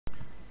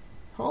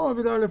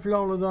Abilerle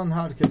Pilavlı'dan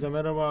herkese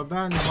merhaba.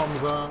 Ben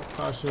Hamza.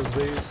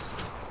 Karşınızdayız.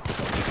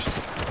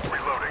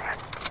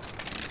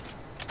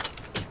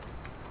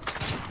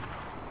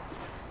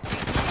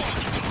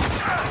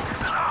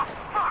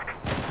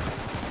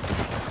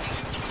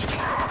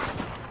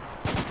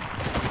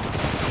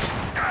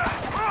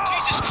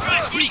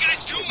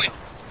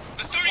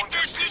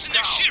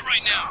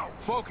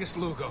 Focus,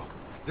 Lugo.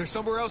 Is there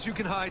somewhere else you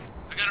can hide?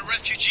 I got a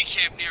refugee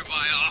camp nearby.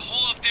 I'll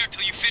hold up there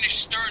till you finish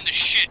stirring the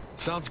shit.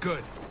 Sounds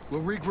good.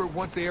 We'll regroup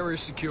once the area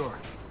is secure.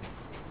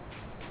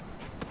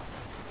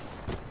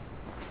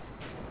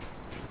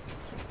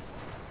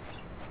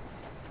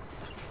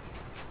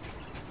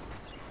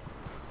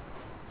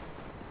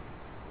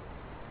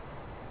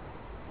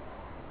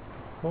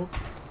 Hop.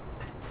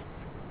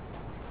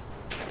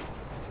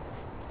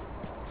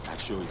 Not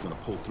sure he's gonna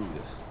pull through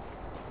this.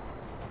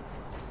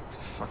 It's a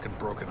fucking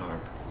broken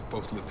arm. We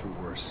both lived through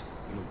worse.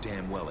 You know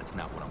damn well it's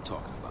not what I'm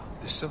talking about.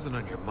 There's something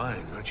on your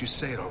mind. Why don't you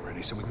say it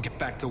already so we can get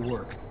back to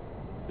work?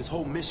 This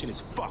whole mission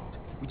is fucked.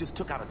 We just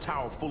took out a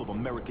tower full of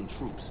American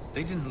troops.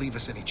 They didn't leave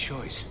us any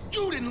choice.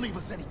 You didn't leave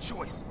us any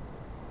choice.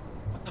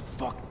 What the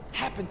fuck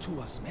happened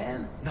to us,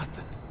 man?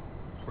 Nothing.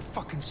 We're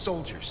fucking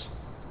soldiers.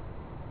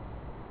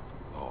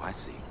 Oh, I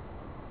see.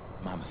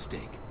 My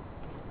mistake.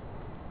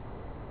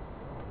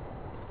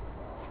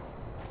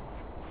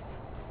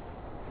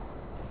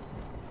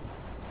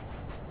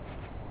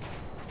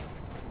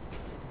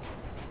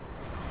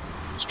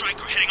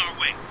 Striker heading our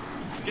way.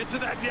 Get to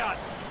that yacht.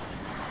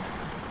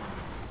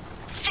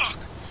 Fuck!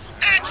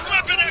 Edge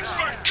weapon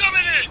expert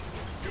coming in!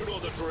 You know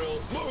the drill.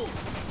 Move!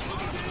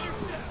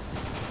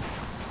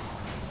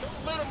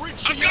 Don't let him reach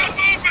I got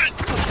movement!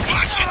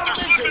 Watch it, they're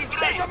slipping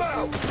through! Take him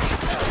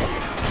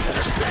out!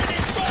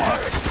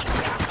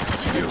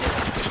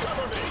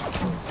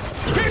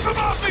 Keep him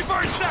off me for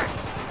a sec!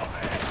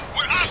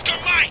 We're Oscar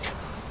Mike!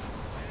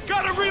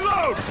 Gotta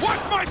reload!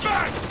 Watch my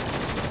back!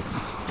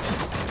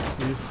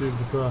 İyi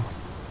sıyırdık ha.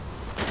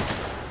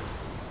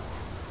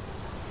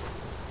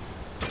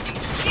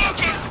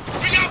 Walker!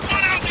 We got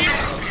one out here!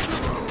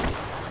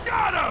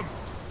 Got him!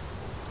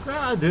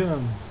 Got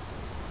him.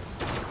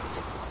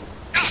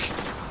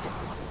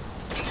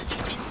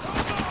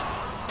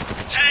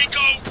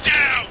 Tango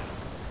down!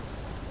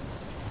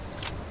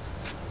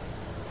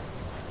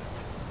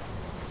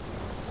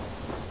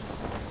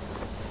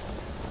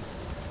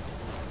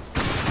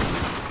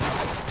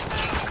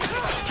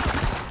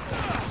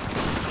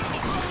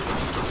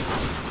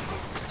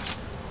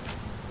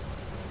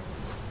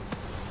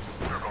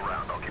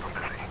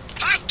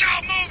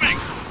 Hostile moving!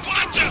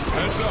 Watch him!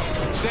 Heads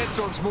up.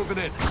 Sandstorm's moving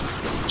in.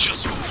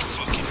 Just what we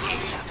fucking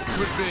need.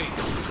 Could be.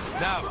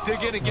 Now,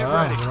 dig in and get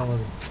Ha, ready.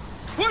 vuramadım.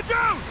 Watch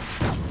out!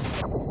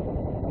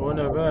 O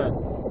ne be?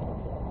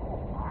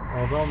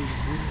 Adam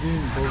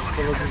bildiğin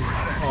bozkaladım.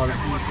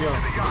 RPG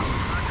yaptı.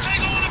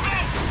 Tango on the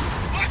boat!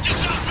 Watch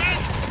yourself,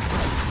 man!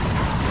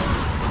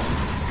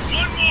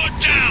 One more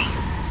down!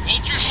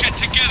 Hold your shit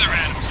together,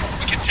 Adams.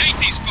 We can take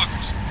these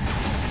fuckers.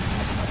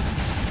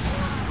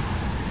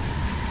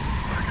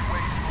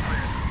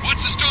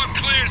 Once the storm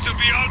clears, they'll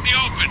be out in the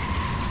open.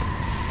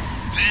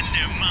 Then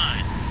they're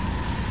mine.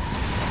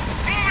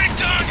 Moving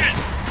target!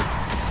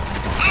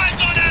 Eyes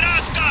on that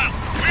hostile!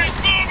 We're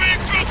moving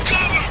from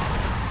cover!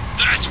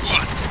 That's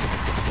what.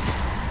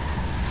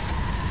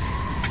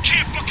 I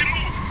can't fucking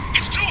move.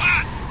 It's too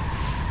hot.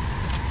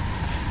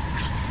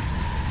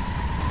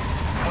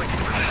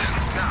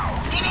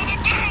 One on the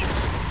boat!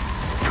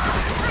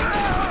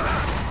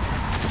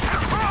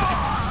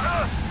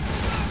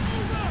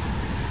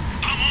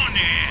 I'm on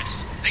their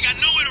ass. They got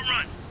nowhere to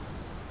run.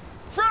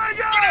 Frag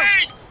out!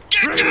 Grenade!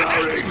 Get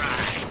down! Reloading!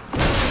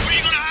 Where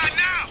you gonna hide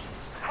now?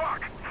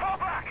 Fuck! Fall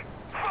back!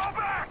 Fall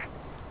back!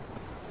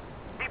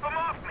 Keep him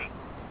off me!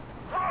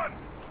 Run!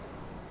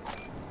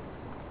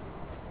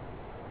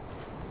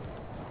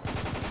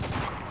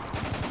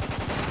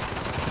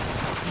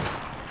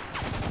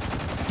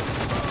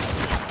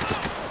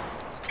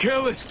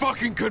 Kill is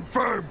fucking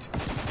confirmed!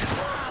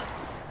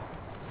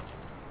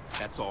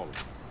 That's all.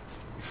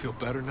 You feel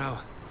better now?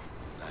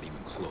 Not even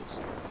close.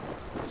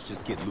 Let's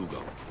just get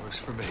Lugo. Works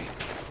for me.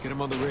 Get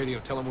him on the radio,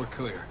 tell him we're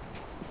clear.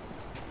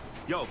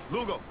 Yo,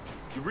 Lugo,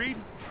 you read?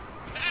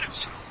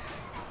 Adams!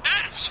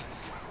 Adams!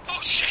 Oh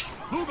shit!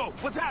 Lugo,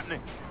 what's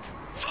happening?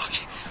 Fuck!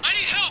 I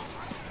need help!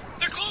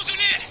 They're closing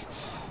in!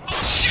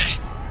 Oh shit!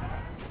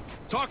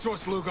 Talk to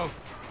us, Lugo.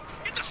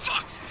 Get the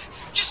fuck!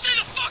 Just stay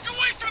the fuck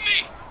away from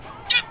me!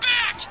 Get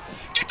back!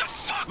 Get the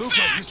fuck Lugo,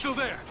 back! you still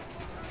there?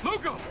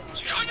 Lugo!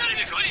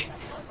 시간이 거리!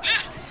 네!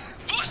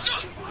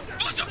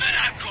 벌써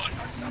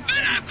배낭콘!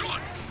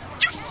 배낭콘!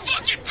 You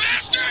fucking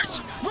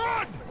bastards!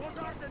 Run!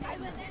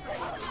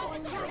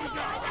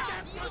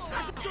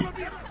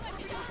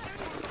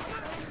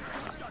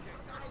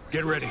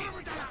 Get ready.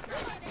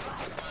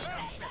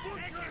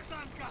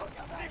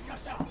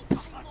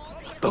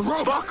 The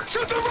roof! Fuck!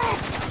 Shoot the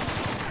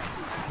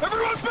roof!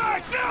 Everyone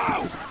back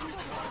now!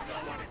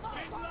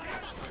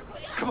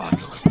 Come on,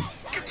 Lugo.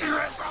 Get your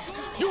ass up!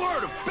 You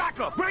heard him! Back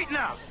Back up, right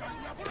now!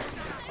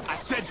 I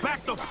said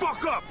back the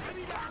fuck up!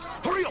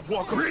 Hurry up,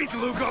 Walker! Breathe,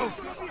 Lugo!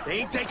 They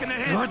ain't taking the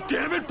hit! God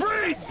damn it,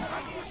 breathe!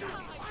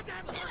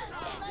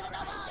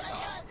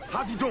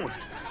 How's he doing?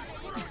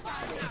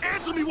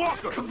 Answer me,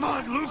 Walker! Come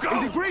on, Lugo!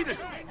 Is he breathing?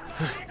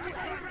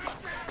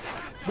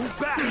 Move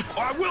back,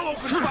 or I will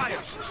open fire!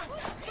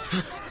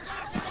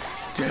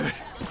 Damn it!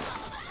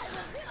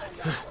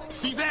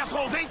 These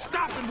assholes ain't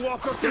stopping,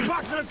 Walker! They're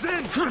boxing us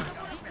in!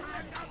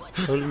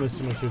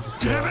 Ölmesin o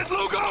çocuk Damn ya. it,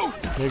 Lugo!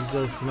 Ne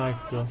güzel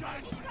snipe'dı.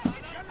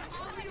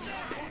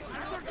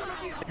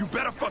 You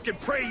better fucking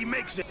pray he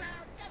makes it.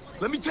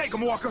 Let me take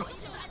him, Walker.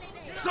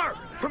 Sir,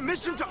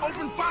 permission to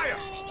open fire.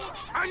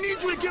 I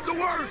need you to give the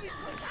word.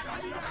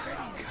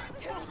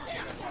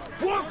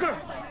 Walker,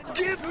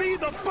 give me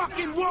the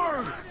fucking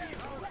word.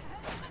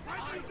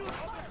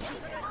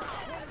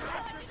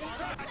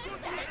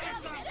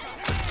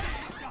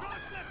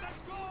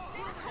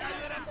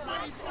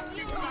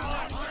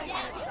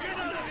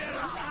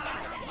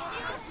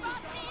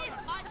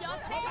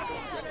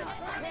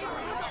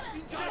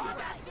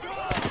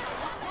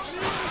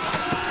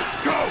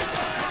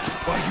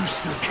 You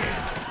still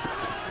can.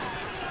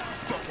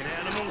 Fucking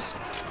animals.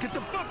 Get the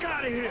fuck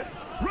out of here.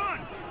 Run!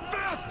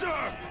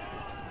 Faster!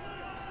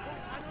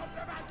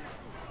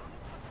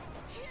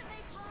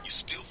 You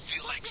still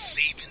feel like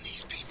saving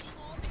these people?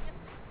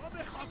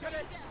 Get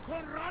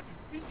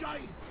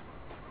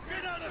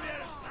out of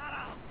here,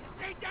 Sarah!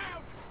 Stay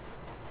down!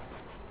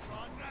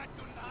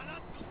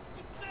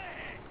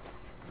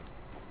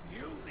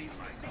 You leave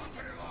my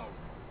daughter alone!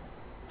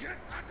 Get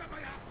out of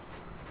my house!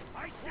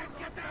 I said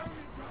get down!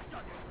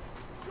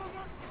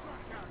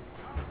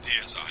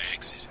 There's our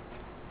exit.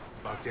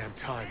 About damn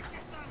time.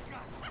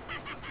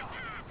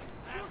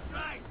 That's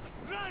right!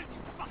 Run,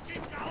 you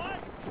fucking coward!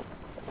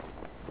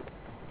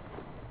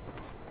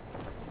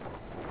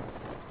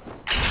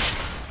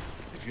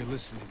 If you're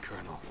listening,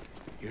 Colonel,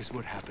 here's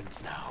what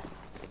happens now.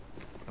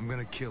 I'm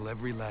gonna kill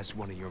every last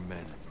one of your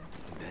men,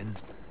 and then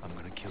I'm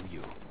gonna kill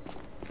you.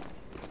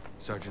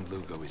 Sergeant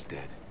Lugo is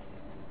dead.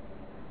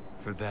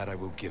 For that, I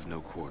will give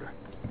no quarter.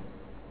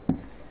 You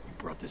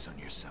brought this on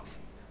yourself.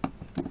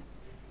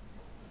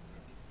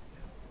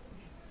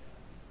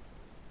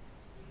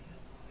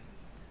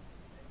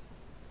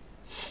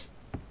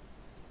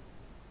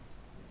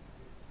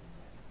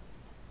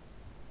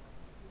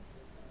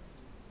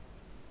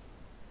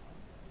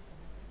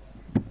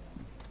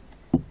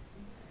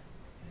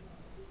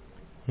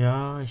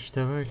 Ya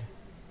işte böyle.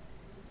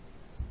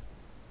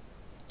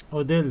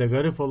 O değil de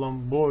garip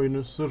olan bu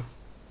oyunu sırf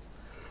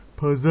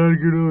pazar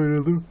günü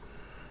oynadım.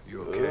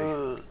 You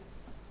okay?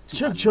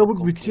 Çok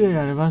çabuk bitiyor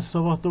yani. Ben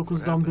sabah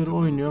 9'dan beri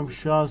oynuyorum.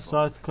 Şu an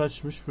saat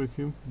kaçmış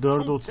bakayım.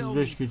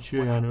 4:35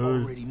 geçiyor yani.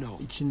 Öyle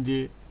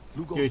ikindi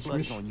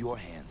geçmiş.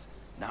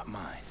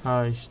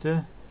 Ha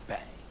işte.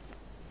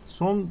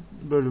 Son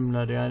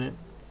bölümler yani.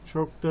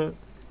 Çok da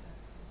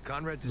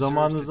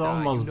zamanınızı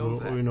almaz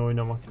bu oyunu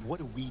oynamak.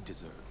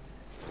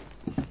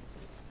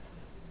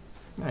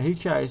 Ya,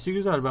 hikayesi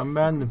güzel, ben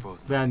beğendim.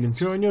 Beğendim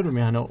ki oynuyorum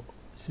yani.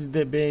 Siz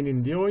de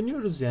beğenin diye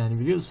oynuyoruz yani,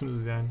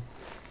 biliyorsunuz yani.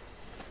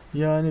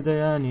 Yani de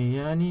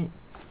yani.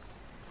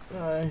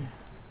 Ay.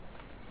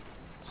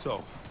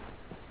 So,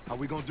 how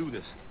we gonna do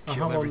this?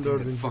 Kill everything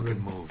that fucking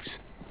moves.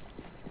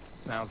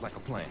 Sounds like a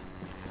plan.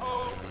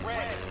 Oh,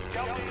 Red!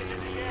 Delta is in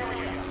the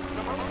area!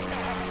 The marina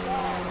has a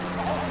wall!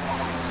 The whole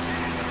fucking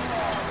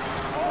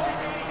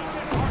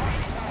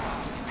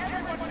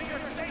everyone to your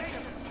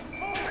station!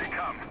 They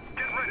come!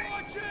 Get ready!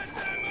 Watch it!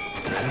 They're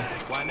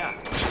moving! Why not?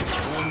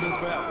 Doing this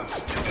forever.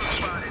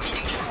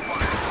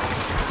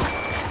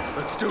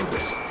 Let's do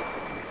this.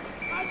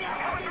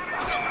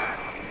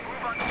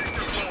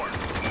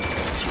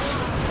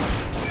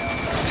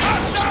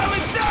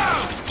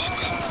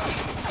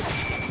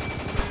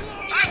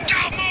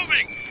 Hostile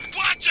moving!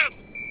 Watch him!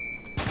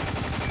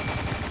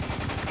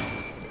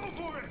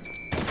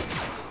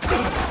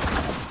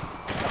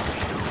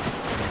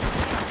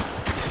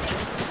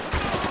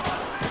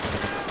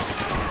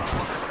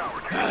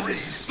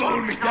 This is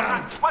slowing me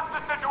down. What's the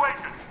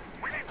situation?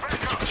 We need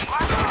backup!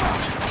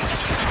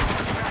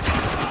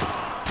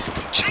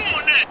 Chew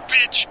on that,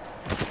 bitch!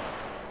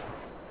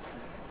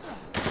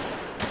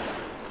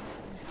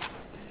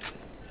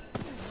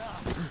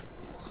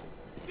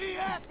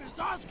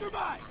 Oscar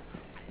Mike!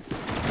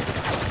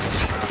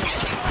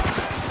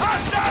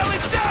 Hostile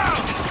is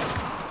down!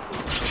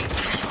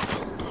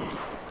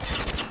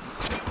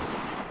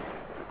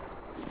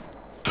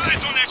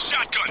 Eyes on that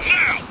shotgun,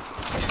 now!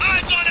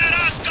 Eyes on that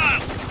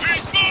hostile!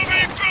 He's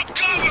moving from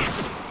cover!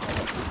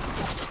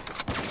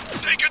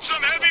 Taking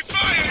some heavy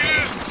fire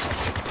here!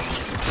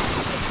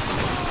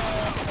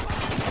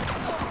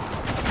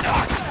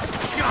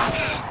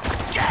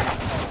 Get it!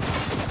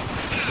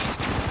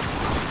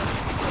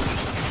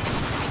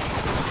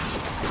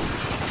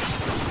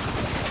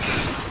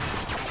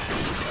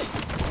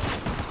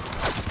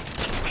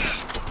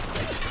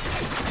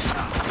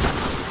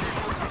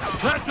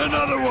 That's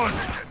another one!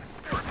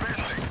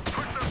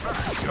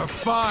 You're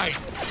fine.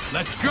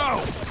 Let's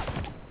go!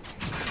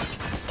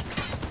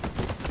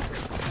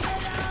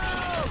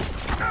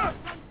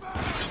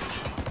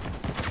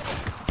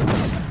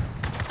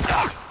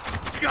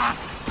 God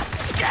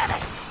damn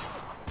it!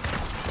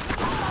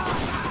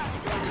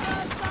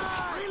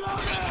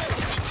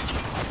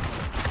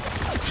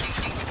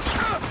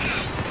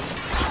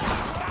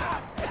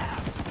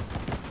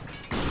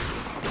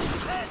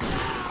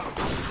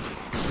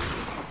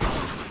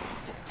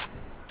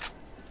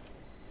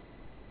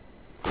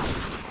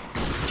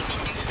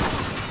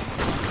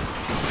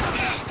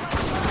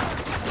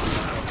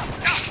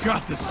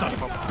 Got this son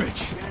of a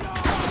bitch!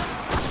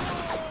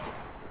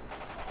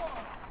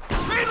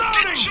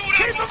 Reloading!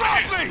 Keep him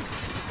off me!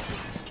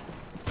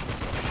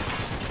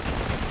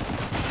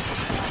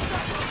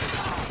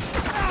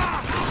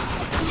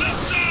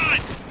 Left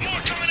side!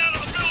 More coming out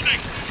of the building!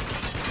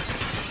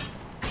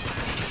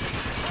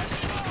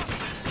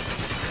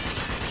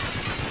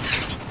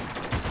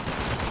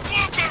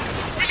 Walker!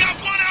 We got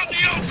one out in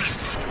the open!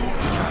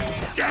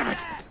 Damn it!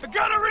 I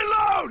gotta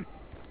reload!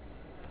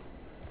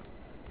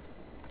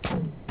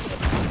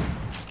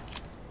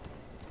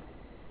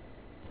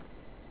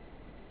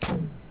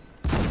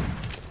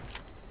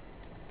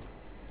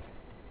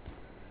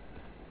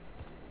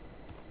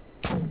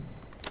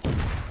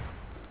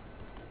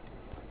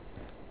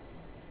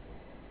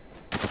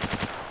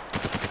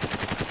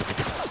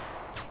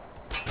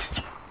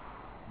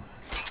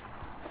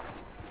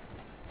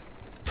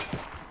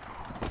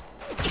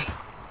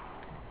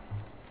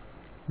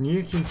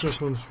 Niye kimse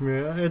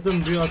konuşmuyor ya?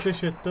 Adam bir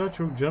ateş etti daha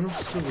çok canım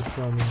sıkıldı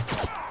şu anda.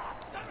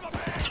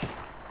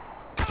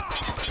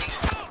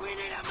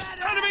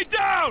 Enemy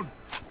down!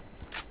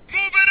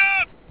 Move it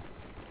up!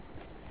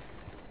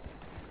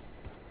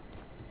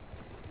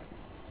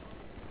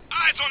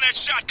 Eyes on that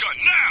shotgun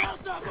now!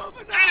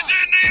 He's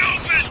in the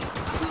open!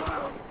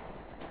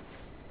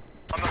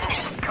 On the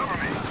move. Cover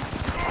me.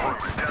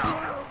 Walker's down.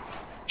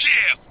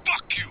 Yeah,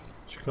 fuck you!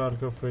 Çıkar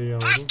kafayı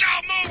yavrum.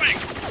 Hostile moving!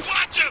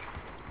 Watch him!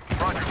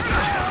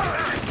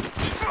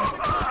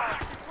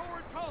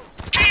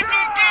 Keep him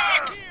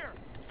back!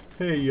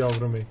 Hey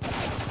yavrum hey.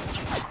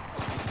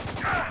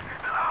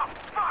 Oh,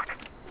 fuck!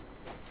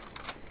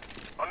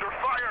 Under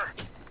fire!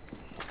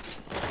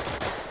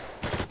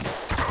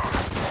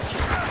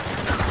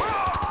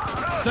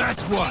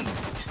 That's one!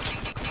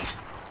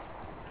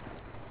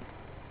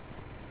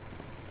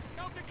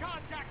 Delta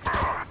contact!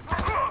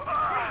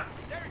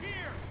 They're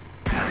here!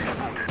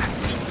 Wounded.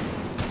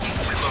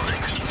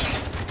 Reloading.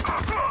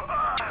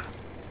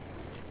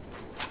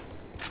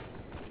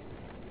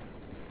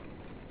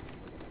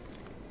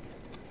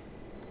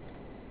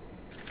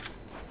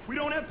 We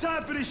don't have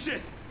time for this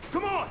shit!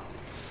 Come on!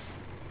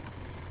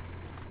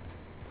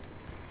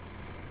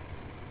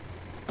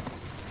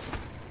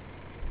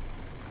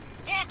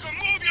 Walker,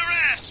 move your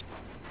ass!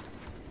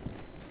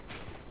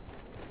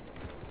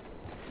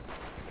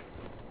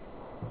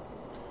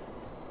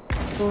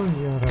 Oh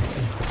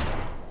yarabbim.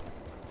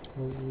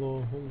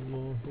 Allah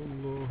Allah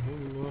Allah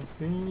Allah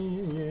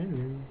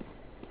diyelim.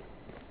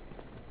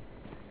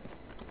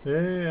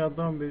 Hey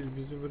adam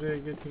bizi buraya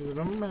getirdin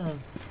ama.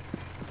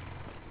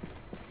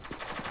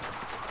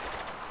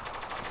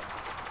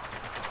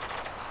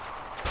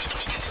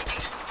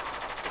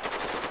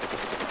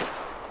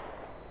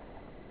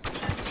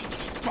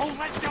 Don't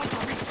let Delta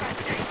reach that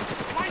gate!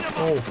 Line them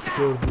Oh up!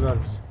 gördüler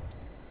bizi.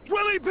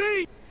 Willie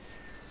B!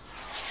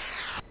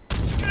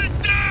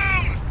 Get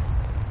down!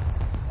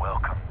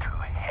 Welcome to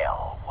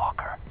hell,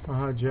 Walker.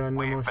 Aha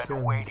cehennem hoş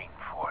geldin. waiting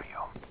for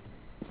you.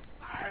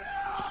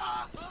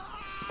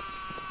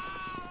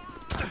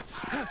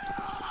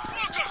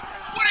 Walker,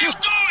 what are you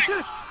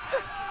doing?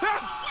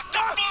 What the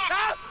fuck?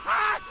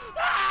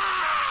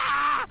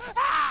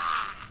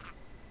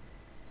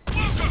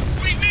 Walker,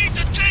 we need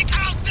to take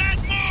out that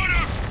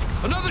mortar!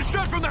 Another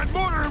shot from that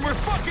mortar and we're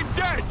fucking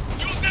dead!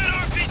 Use that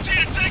RPG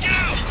to take it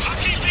out! I'll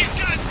keep these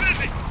guys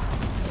busy!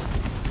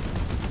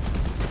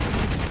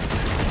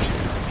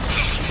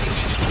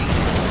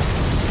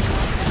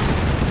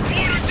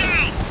 Mortar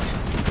down!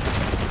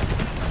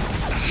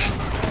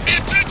 Pay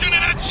attention to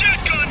that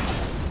shotgun!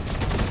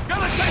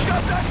 Gotta take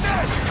out that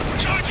nest!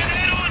 Charging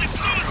head on is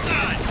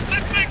suicide!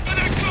 Let's make for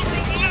that cover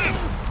on the left!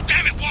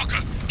 Damn it,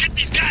 Walker! Get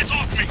these guys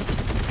off me!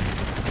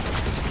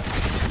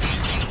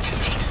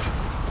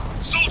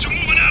 Soldier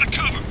moving out of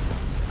cover!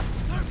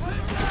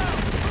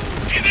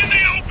 He's in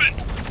the open!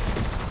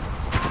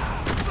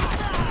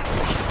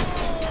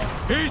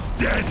 He's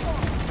dead!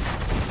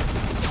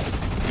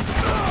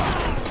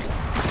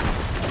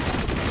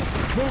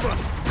 Move up!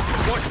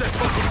 Watch that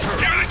fucking turret!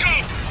 Here I go!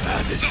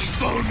 Ah, this is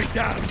slowing me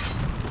down!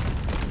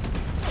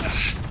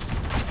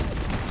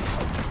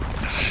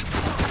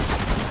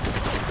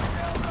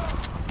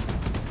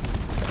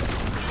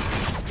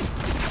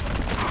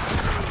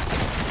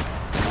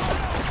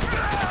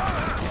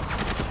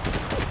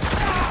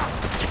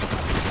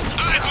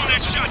 Eyes on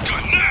that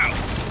shotgun now!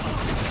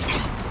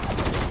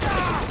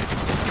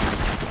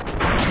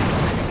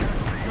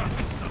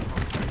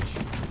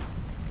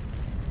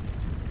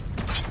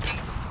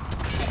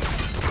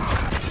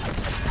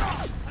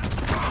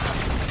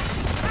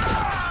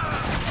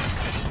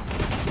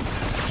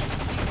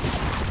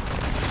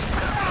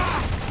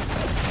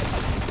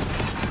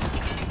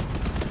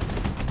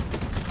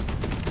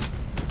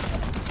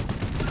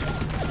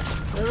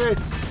 Evet,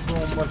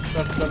 son maç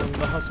şartlarının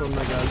daha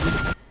sonuna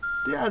geldik.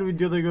 Diğer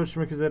videoda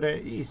görüşmek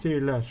üzere. İyi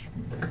seyirler.